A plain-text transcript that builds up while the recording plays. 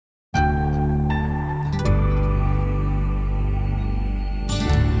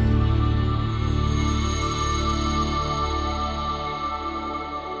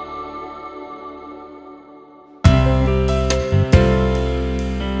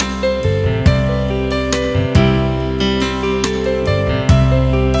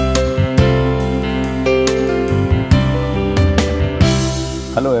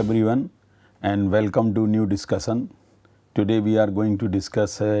Hello everyone and welcome to new discussion. Today we are going to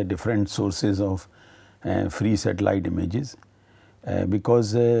discuss different sources of free satellite images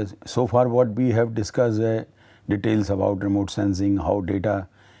because so far what we have discussed details about remote sensing, how data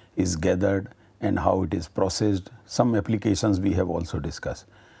is gathered and how it is processed. Some applications we have also discussed.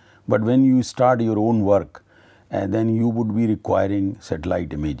 But when you start your own work, then you would be requiring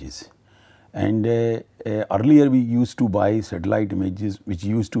satellite images. And earlier we used to buy satellite images, which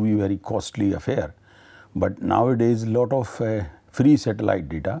used to be very costly affair. But nowadays lot of free satellite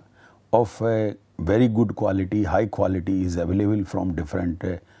data of very good quality, high quality is available from different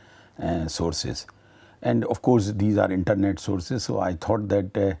sources. And of course these are internet sources, so I thought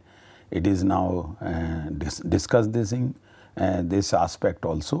that it is now discuss this aspect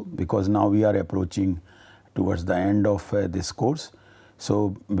also, because now we are approaching towards the end of this course.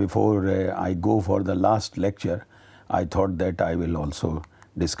 So before I go for the last lecture, I thought that I will also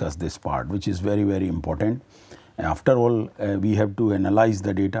discuss this part, which is very, very important. After all, we have to analyze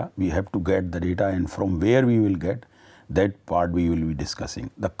the data, we have to get the data, and from where we will get that part we will be discussing,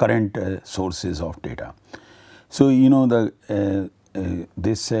 the current sources of data. So you know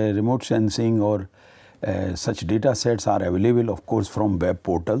this remote sensing or such data sets are available of course from web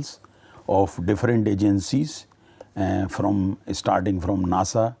portals of different agencies, from starting from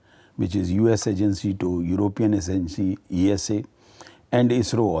NASA, which is US agency, to European agency ESA, and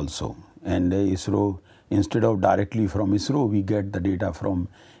ISRO also. And ISRO, instead of directly from ISRO, we get the data from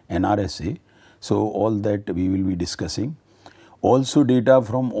NRSA. So all that we will be discussing. Also data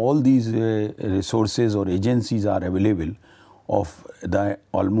from all these resources or agencies are available of the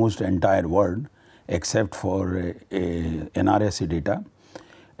almost entire world except for NRSA data,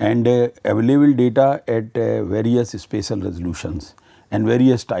 and available data at various spatial resolutions and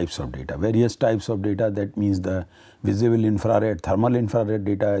various types of data. Various types of data, that means the visible infrared, thermal infrared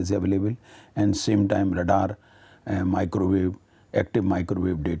data is available, and same time radar, microwave, active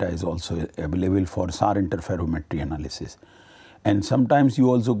microwave data is also available for SAR interferometry analysis. And sometimes you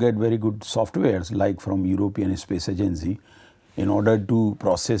also get very good softwares like from European Space Agency in order to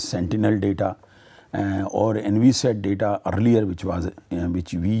process Sentinel data or NVSat data earlier,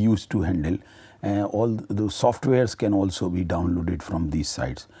 which we used to handle. All those softwares can also be downloaded from these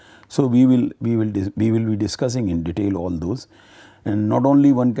sites. So we will be discussing in detail all those. And not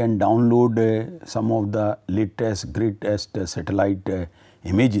only one can download some of the latest greatest satellite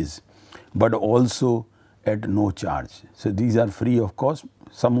images, but also at no charge. So these are free of cost.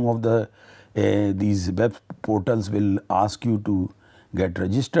 Some of the these web portals will ask you to get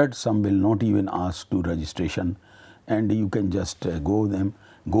registered, some will not even ask to registration, and you can just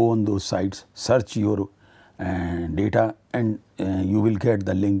go on those sites, search your data, and you will get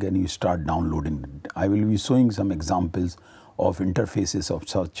the link and you start downloading it. I will be showing some examples of interfaces of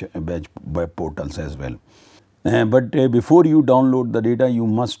such web portals as well. But before you download the data, you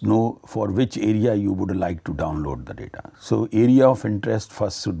must know for which area you would like to download the data. So area of interest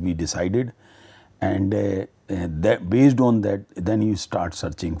first should be decided, and that based on that then you start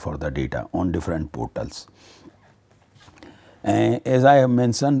searching for the data on different portals. As I have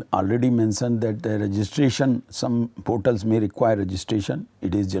already mentioned that the registration, some portals may require registration.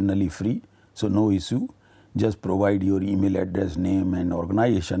 It is generally free, so no issue. Just provide your email address, name and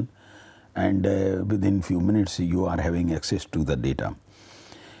organization, and within few minutes you are having access to the data.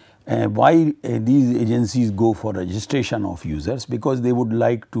 Why these agencies go for registration of users? Because they would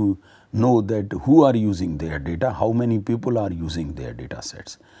like to know that who are using their data, how many people are using their data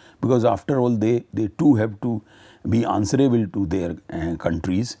sets. Because after all they too have to be answerable to their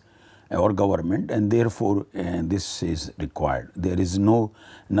countries or government, and therefore this is required. There is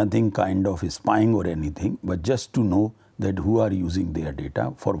nothing kind of spying or anything, but just to know that who are using their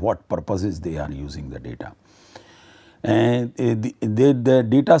data, for what purposes they are using the data. And the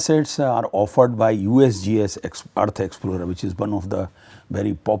data sets are offered by USGS Earth Explorer, which is one of the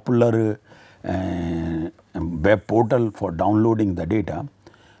very popular web portal for downloading the data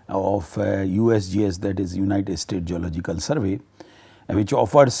of USGS, that is United States Geological Survey, which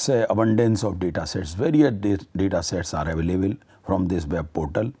offers abundance of data sets. Various data sets are available from this web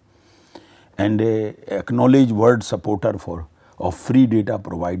portal, and acknowledged world supporter of free data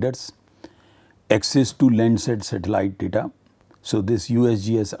providers, access to Landsat satellite data. So this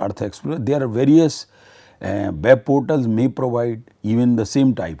USGS Earth Explorer, there are various web portals may provide even the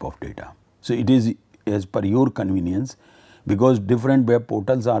same type of data. So it is as per your convenience, because different web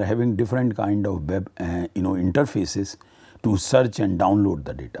portals are having different kind of web interfaces to search and download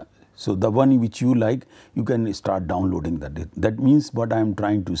the data. So the one which you like, you can start downloading the data. That means what I am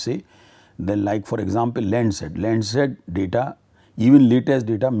trying to say, then like for example Landsat data even latest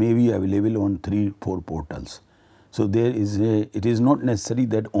data may be available on 3-4 portals. So, it is not necessary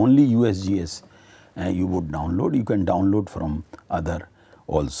that only USGS you would download, you can download from other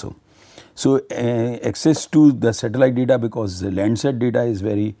also. So, access to the satellite data, because the Landsat data is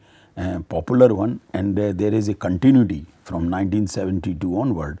very popular one, and there is a continuity from 1972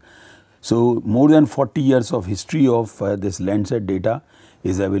 onward. So, more than 40 years of history of this Landsat data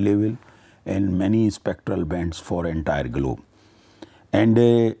is available in many spectral bands for entire globe.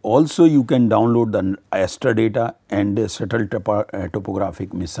 And also you can download the ASTRA data and shuttle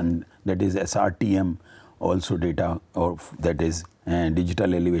topographic mission, that is SRTM also data, or that is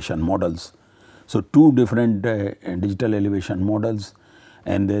digital elevation models. So, 2 different digital elevation models,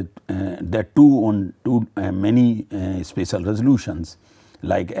 and that too on many spatial resolutions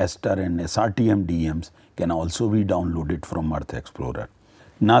like ASTER and SRTM DMs can also be downloaded from Earth Explorer.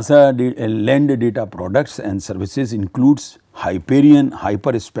 NASA land data products and services includes Hyperion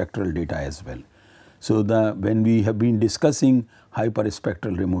hyperspectral data as well. So, when we have been discussing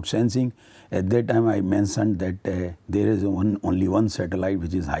hyperspectral remote sensing, at that time I mentioned that there is only one satellite,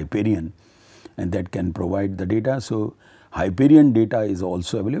 which is Hyperion, and that can provide the data. So, Hyperion data is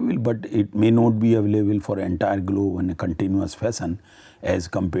also available, but it may not be available for entire globe in a continuous fashion as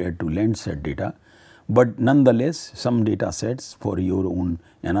compared to Landsat data. But nonetheless, some data sets for your own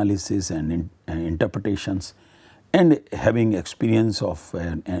analysis and interpretations and having experience of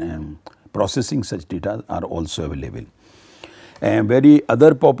processing such data are also available. Very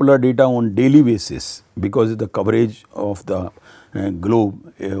other popular data on daily basis, because the coverage of the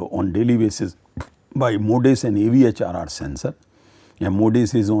globe on daily basis by MODIS and AVHRR sensor.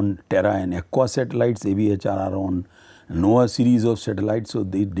 MODIS is on Terra and Aqua satellites, AVHRR on NOAA series of satellites. So,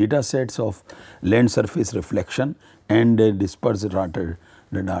 the data sets of land surface reflection and dispersed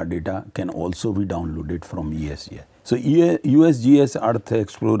radar data can also be downloaded from USGS. So, USGS Earth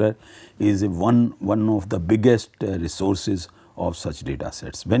Explorer is one of the biggest resources of such data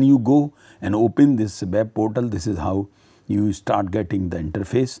sets. When you go and open this web portal, this is how you start getting the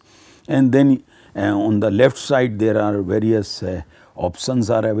interface, and then on the left side there are various options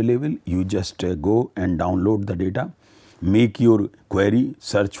are available. You just go and download the data, make your query,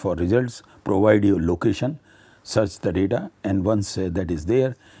 search for results, provide your location, search the data, and once that is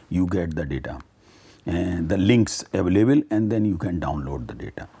there, you get the data and the links available, and then you can download the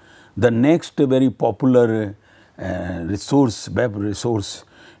data. The next very popular resource, web resource,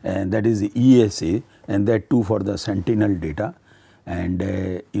 that is ESA, and that too for the Sentinel data, and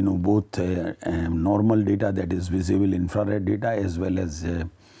both normal data, that is visible infrared data, as well as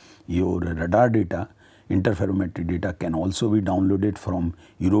your radar data, interferometry data can also be downloaded from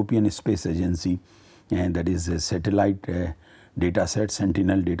European Space Agency, and that is satellite data sets,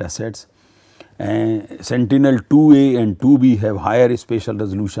 Sentinel data sets. Sentinel 2A and 2B have higher spatial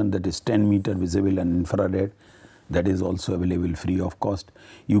resolution, that is 10 meter visible and infrared, that is also available free of cost.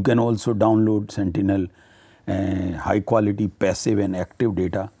 You can also download Sentinel high quality passive and active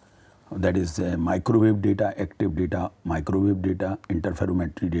data, that is microwave data, active data, microwave data,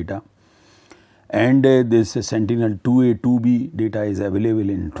 interferometry data. And this Sentinel 2A, 2B data is available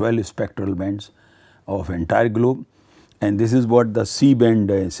in 12 spectral bands of entire globe, and this is what the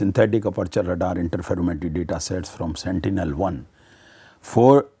C-band synthetic aperture radar interferometry data sets from Sentinel 1.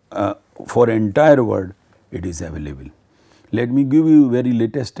 For entire world it is available. Let me give you very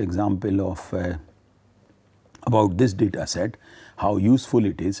latest example of about this data set, how useful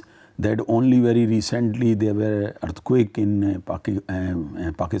it is. That only very recently there were earthquake in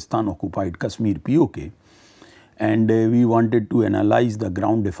Pakistan occupied Kashmir, POK, and we wanted to analyze the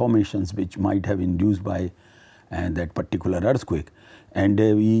ground deformations which might have induced by that particular earthquake, and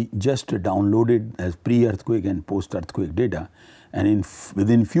we just downloaded as pre-earthquake and post-earthquake data, and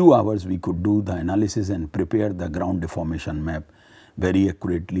within few hours we could do the analysis and prepare the ground deformation map very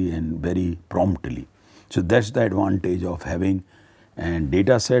accurately and very promptly. So, that is the advantage of having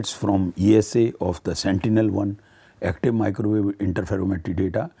data sets from ESA of the Sentinel-1 active microwave interferometry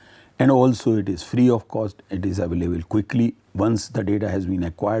data, and also it is free of cost, it is available quickly. Once the data has been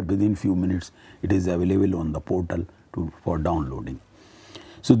acquired, within few minutes it is available on the portal for downloading.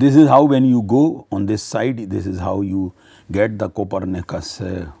 So, this is how, when you go on this site, this is how you get the Copernicus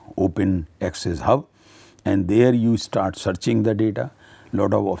open access hub, and there you start searching the data.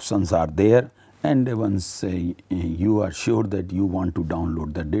 Lot of options are there, and once you are sure that you want to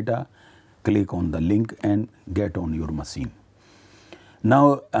download the data, click on the link and get on your machine.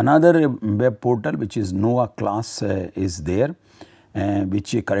 Now, another web portal which is NOAA class is there,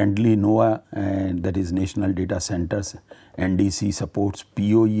 which currently NOAA, that is National Data Centers, NDC supports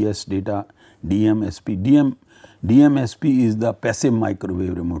POES data, DM, SP. DM DMSP is the passive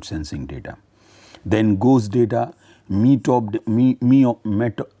microwave remote sensing data. Then GOES data, METOP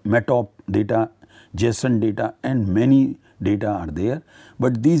data, JSON data, and many data are there,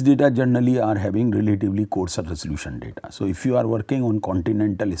 but these data generally are having relatively coarser resolution data. So, if you are working on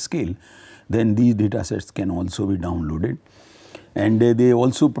continental scale, then these data sets can also be downloaded, and they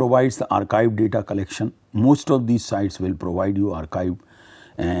also provides the archive data collection. Most of these sites will provide you archive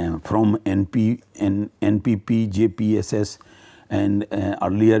from NPP, JPSS, and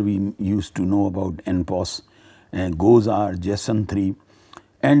earlier we used to know about NPOS, GOES are JSON 3,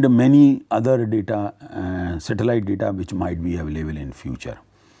 and many other data, satellite data which might be available in future.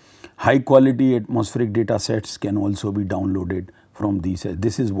 High quality atmospheric data sets can also be downloaded from these.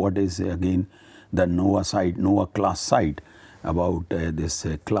 This is what is again the NOAA site, NOAA class site about this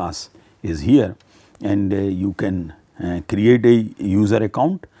class is here, and you can create a user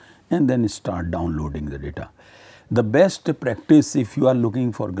account and then start downloading the data. The best practice if you are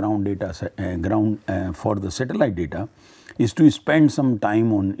looking for ground data, for the satellite data, is to spend some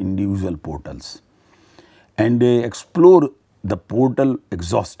time on individual portals and explore the portal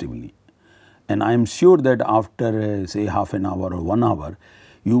exhaustively. And I am sure that after say half an hour or 1 hour,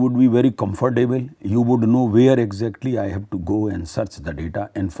 you would be very comfortable, you would know where exactly I have to go and search the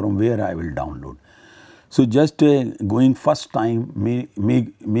data and from where I will download. So, just going first time may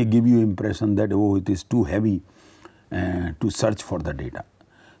give you impression that oh, it is too heavy to search for the data.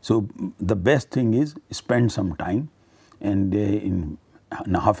 So, the best thing is spend some time, and in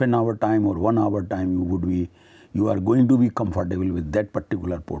half an hour time or 1 hour time you are going to be comfortable with that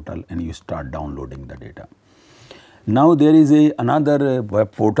particular portal and you start downloading the data. Now, there is another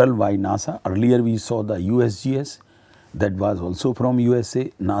web portal by NASA. Earlier we saw the USGS, that was also from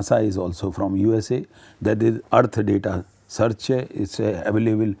USA. NASA is also from USA. That is Earth Data Search is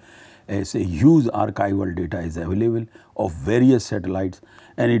available. As a huge archival data is available of various satellites,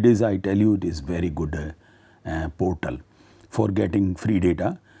 and it is, I tell you, it is very good portal for getting free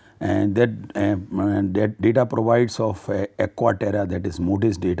data. And that data provides of Aquaterra, that is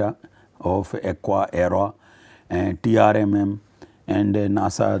MODIS data, of Aqua, Era, TRMM, and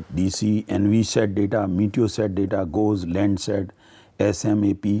NASA DC, NVSat data, Meteosat data, GOES, Landsat,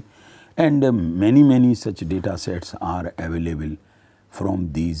 SMAP, and many such data sets are available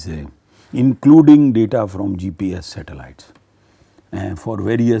from these, including data from GPS satellites. For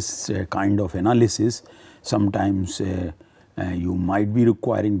various kind of analysis, sometimes you might be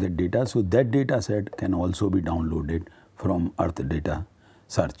requiring that data. So, that data set can also be downloaded from Earth Data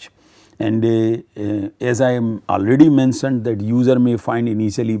Search. And as I am already mentioned, that user may find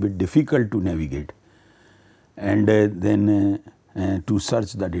initially a bit difficult to navigate and then to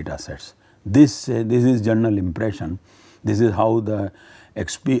search the data sets. This is general impression. This is how the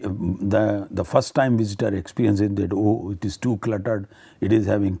first time visitor experiences that oh, it is too cluttered, it is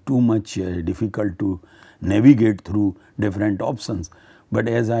having too much difficult to navigate through different options. But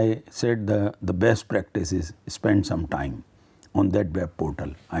as I said, the best practice is spend some time on that web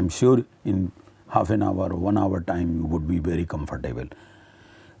portal. I am sure in half an hour or 1 hour time you would be very comfortable.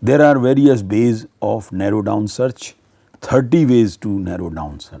 There are various ways of narrow down search, 30 ways to narrow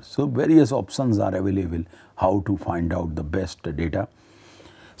down search. So, various options are available how to find out the best data.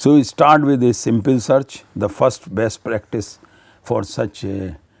 So, we start with a simple search, the first best practice for such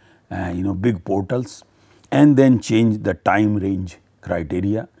big portals, and then change the time range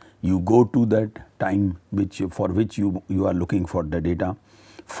criteria. You go to that time for which you are looking for the data,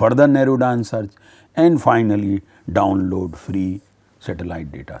 further narrow down search, and finally download free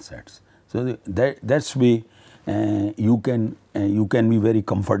satellite data sets. So, that's way you can be very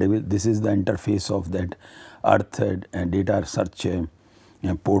comfortable. This is the interface of that Earth Data Search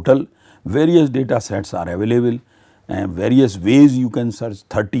portal. Various data sets are available, various ways you can search,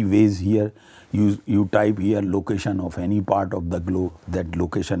 30 ways here. You type here location of any part of the globe, that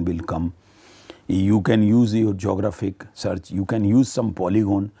location will come. You can use your geographic search, you can use some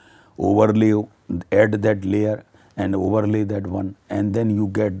polygon, overlay, add that layer and overlay that one, and then you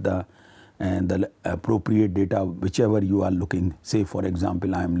get the appropriate data whichever you are looking. Say for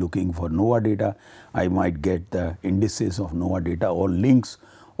example, I am looking for NOAA data, I might get the indices of NOAA data or links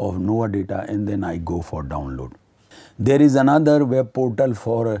of NOAA data, and then I go for download. There is another web portal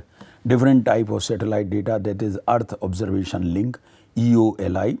for different type of satellite data, that is Earth Observation Link,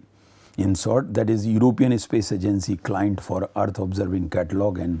 EOLI in short, that is European Space Agency client for Earth Observing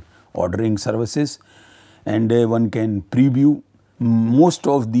Catalog and Ordering Services, and one can preview. Most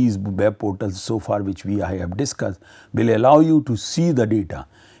of these web portals so far which I have discussed will allow you to see the data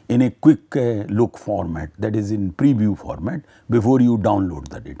in a quick look format, that is in preview format, before you download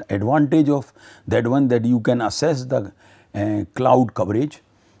the data. Advantage of that one, that you can assess the cloud coverage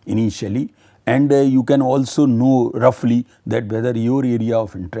initially, and you can also know roughly that whether your area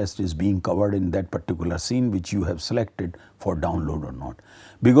of interest is being covered in that particular scene which you have selected for download or not.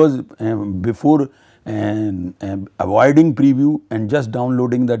 Because before avoiding preview and just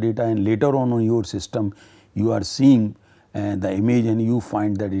downloading the data, and later on your system you are seeing the image and you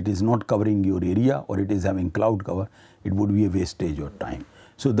find that it is not covering your area or it is having cloud cover, it would be a wastage of time.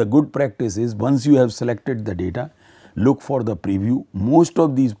 So, the good practice is, once you have selected the data, look for the preview. Most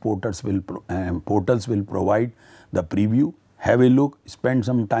of these portals will provide the preview. Have a look, spend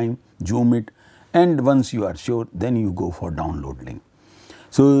some time, zoom it, and once you are sure, then you go for download link.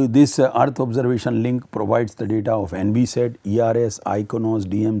 So, this Earth observation link provides the data of NBSat, ERS, ICONOS,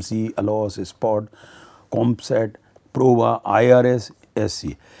 DMC, ALOS, SPOT, COMPSAT, PROVA, IRS,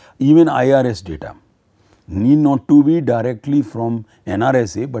 SC. Even IRS data need not to be directly from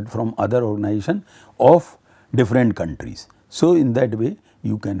NRSA, but from other organization of different countries. So, in that way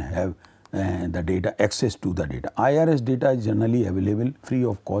you can have the data, access to the data. IRS data is generally available free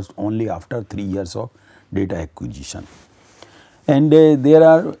of cost only after 3 years of data acquisition. And there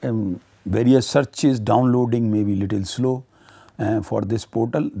are various searches. Downloading may be little slow for this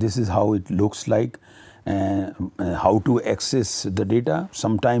portal. This is how it looks like, how to access the data.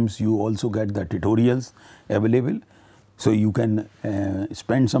 Sometimes you also get the tutorials available. So, you can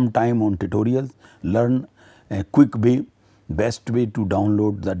spend some time on tutorials, learn a quick way, best way to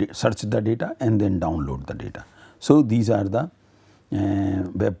download the search the data and then download the data. So, these are the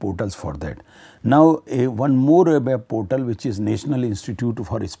web portals for that. Now, one more web portal, which is National Institute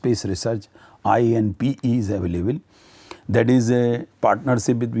for Space Research, INPE, is available. That is a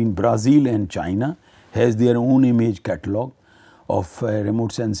partnership between Brazil and China, has their own image catalog of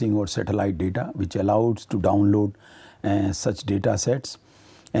remote sensing or satellite data, which allows to download such data sets.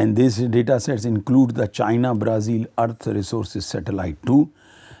 And these data sets include the China Brazil Earth Resources Satellite 2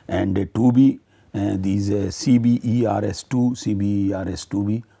 and 2B, these CBERS2,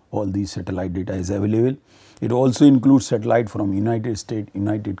 CBERS2B, all these satellite data is available. It also includes satellite from United States,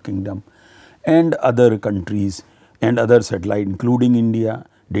 United Kingdom and other countries, and other satellite including India,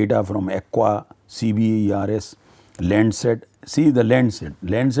 data from Aqua, CBERS, Landsat. See the Landsat.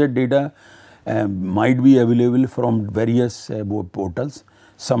 Landsat data might be available from various web portals.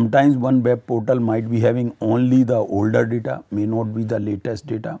 Sometimes one web portal might be having only the older data, may not be the latest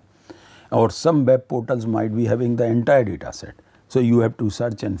data, or some web portals might be having the entire data set. So, you have to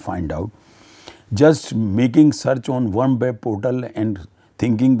search and find out. Just making search on one web portal and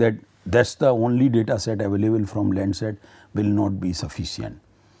thinking that that is the only data set available from Landsat will not be sufficient.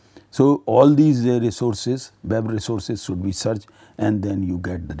 So, all these resources, web resources should be searched and then you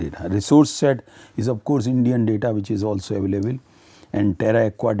get the data. Resource set is of course Indian data, which is also available, and Terra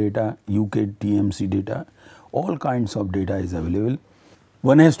Aqua data, UK TMC data, all kinds of data is available.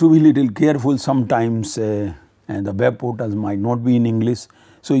 One has to be little careful sometimes and the web portals might not be in English.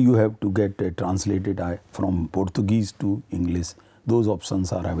 So, you have to get translated from Portuguese to English. Those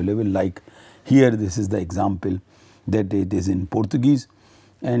options are available, like here this is the example that it is in Portuguese,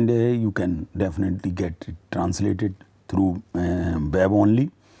 and you can definitely get it translated through web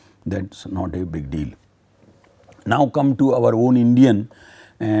only. That is not a big deal. Now, come to our own Indian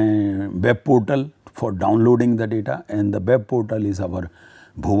web portal for downloading the data, and the web portal is our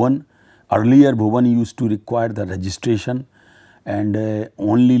Bhuvan. Earlier Bhuvan used to require the registration, and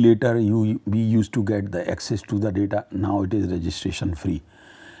only later we used to get the access to the data. Now it is registration free,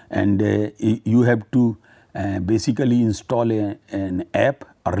 and you have to basically install an app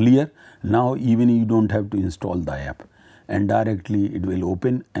earlier. Now even you do not have to install the app, and directly it will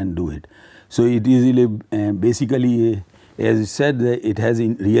open and do it. So, it is basically as I said, it has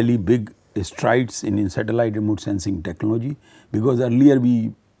really big strides in satellite remote sensing technology, because earlier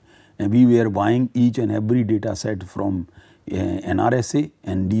we were buying each and every data set from NRSA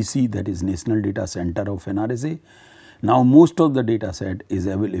and DC, that is National Data Center of NRSA. Now, most of the data set is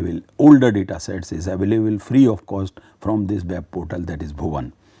available, older data sets is available free of cost from this web portal, that is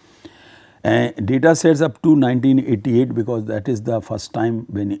Bhuvan. Data sets up to 1988, because that is the first time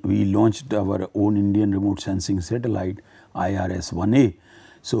when we launched our own Indian remote sensing satellite IRS-1A.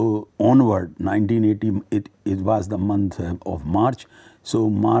 So, onward 1980, it was the month of March.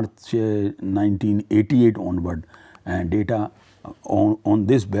 So, March 1988 onward data on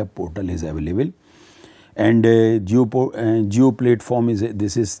this web portal is available, and Geo platform is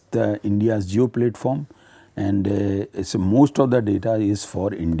this is the India's Geo platform, and so most of the data is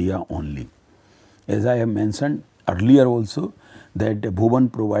for India only. As I have mentioned earlier also, that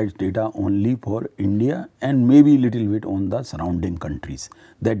Bhuvan provides data only for India and maybe little bit on the surrounding countries.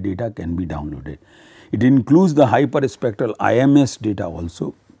 That data can be downloaded. It includes the hyperspectral IMS data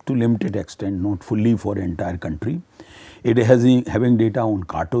also to limited extent, not fully for entire country. It is having data on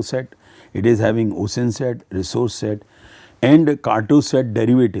Cartosat, it is having OceanSat, ResourceSat and Cartosat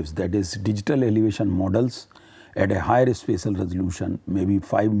derivatives, that is digital elevation models at a higher spatial resolution, maybe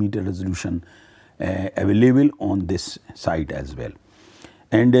 5 meter resolution available on this site as well.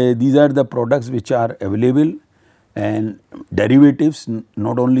 And these are the products which are available, and derivatives,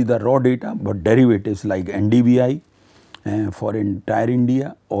 not only the raw data, but derivatives like NDVI for entire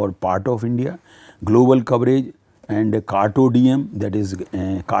India or part of India, global coverage and CartoDM, that is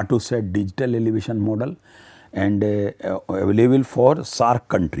Cartosat digital elevation model, and available for SAARC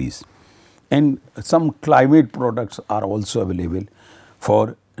countries, and some climate products are also available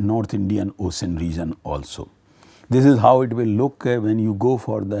for North Indian Ocean region also. This is how it will look when you go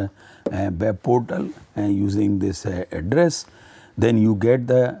for the web portal using this address. Then you get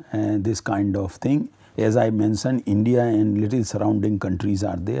the this kind of thing. As I mentioned, India and little surrounding countries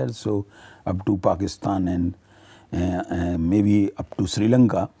are there. So, up to Pakistan and maybe up to Sri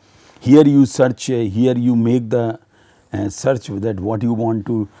Lanka. Here you search, here you make the search that what you want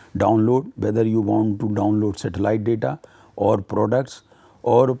to download, whether you want to download satellite data or products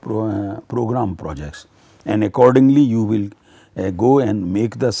or program projects, and accordingly you will go and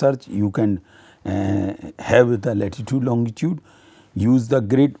make the search. You can have the latitude, longitude, use the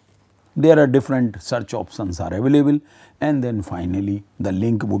grid. There are different search options are available, and then finally the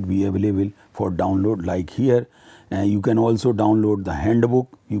link would be available for download. Like here you can also download the handbook,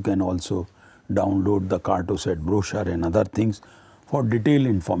 you can also download the Cartosat brochure and other things for detailed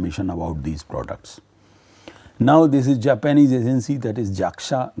information about these products. Now this is Japanese agency, that is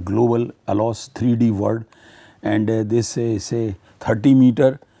JAXA Global ALOS 3D World, and this is a 30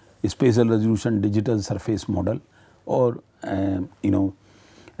 meter spatial resolution digital surface model, or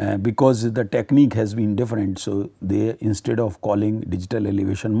because the technique has been different. So, they instead of calling digital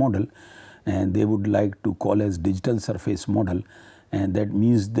elevation model, and they would like to call as digital surface model, and that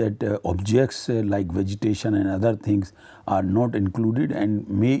means that objects like vegetation and other things are not included, and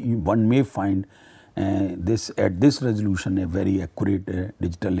one may find this at this resolution a very accurate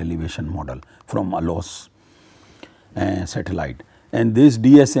digital elevation model from ALOS satellite. And this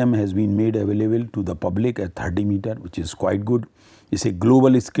DSM has been made available to the public at 30 meter, which is quite good. It is a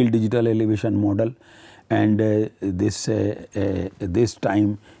global scale digital elevation model, and this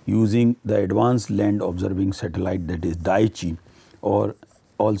time using the advanced land observing satellite, that is Daiichi, or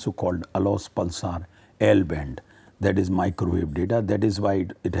also called ALOS Pulsar L band, that is microwave data. That is why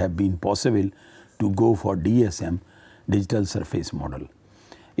it have been possible to go for DSM, digital surface model.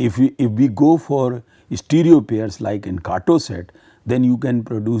 If we go for stereo pairs like in Cartosat, then you can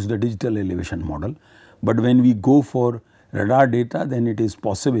produce the digital elevation model, but when we go for radar data, then it is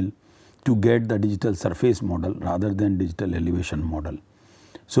possible to get the digital surface model rather than digital elevation model.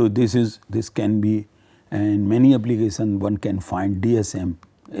 So, this can be, in many applications one can find DSM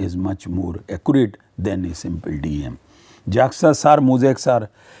is much more accurate than a simple DM. JAXA SAR mosaics are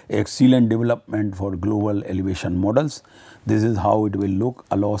excellent development for global elevation models. This is how it will look: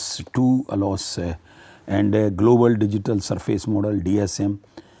 ALOS 2, ALOS and a global digital surface model DSM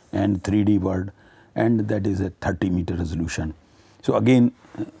and 3D world, and that is a 30 meter resolution. So, again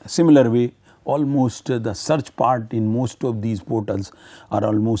similar way, almost the search part in most of these portals are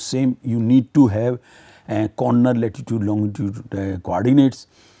almost same. You need to have corner latitude longitude coordinates,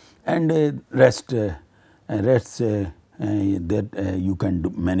 and rest that you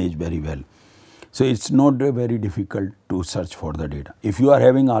can manage very well. So, it is not very difficult to search for the data. If you are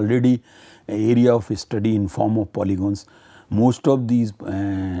having already area of study in form of polygons, most of these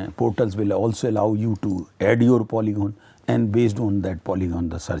portals will also allow you to add your polygon, and based on that polygon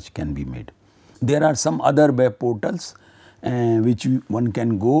the search can be made. There are some other web portals which one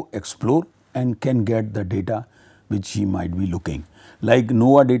can go explore and can get the data which he might be looking, like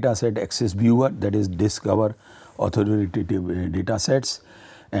NOAA dataset access viewer, that is discover authoritative data sets,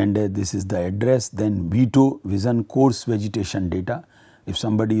 and this is the address. Then VITO vision coarse vegetation data, if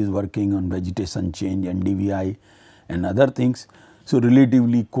somebody is working on vegetation change, NDVI and other things. So,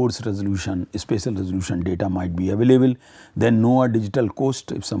 relatively coarse resolution, spatial resolution data might be available. Then NOAA digital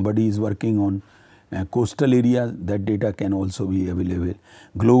coast, if somebody is working on coastal area, that data can also be available.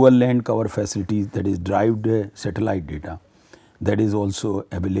 Global land cover facilities, that is derived satellite data, that is also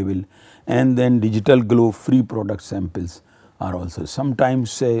available. And then digital globe free product samples are also.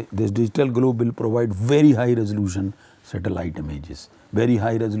 Sometimes this digital globe will provide very high resolution satellite images. Very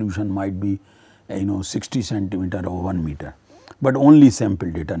high resolution might be 60 centimeter or 1 meter. but only sample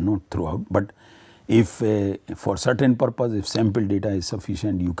data, not throughout. But if for certain purpose, if sample data is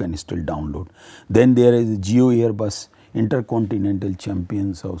sufficient, you can still download. Then there is Geo Airbus, Intercontinental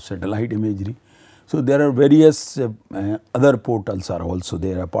Champions of Satellite Imagery. So there are various other portals are also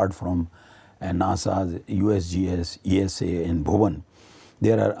there apart from NASA's USGS, ESA and Bhuvan.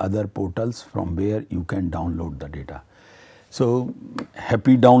 There are other portals from where you can download the data. So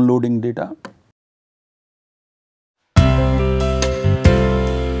happy downloading data.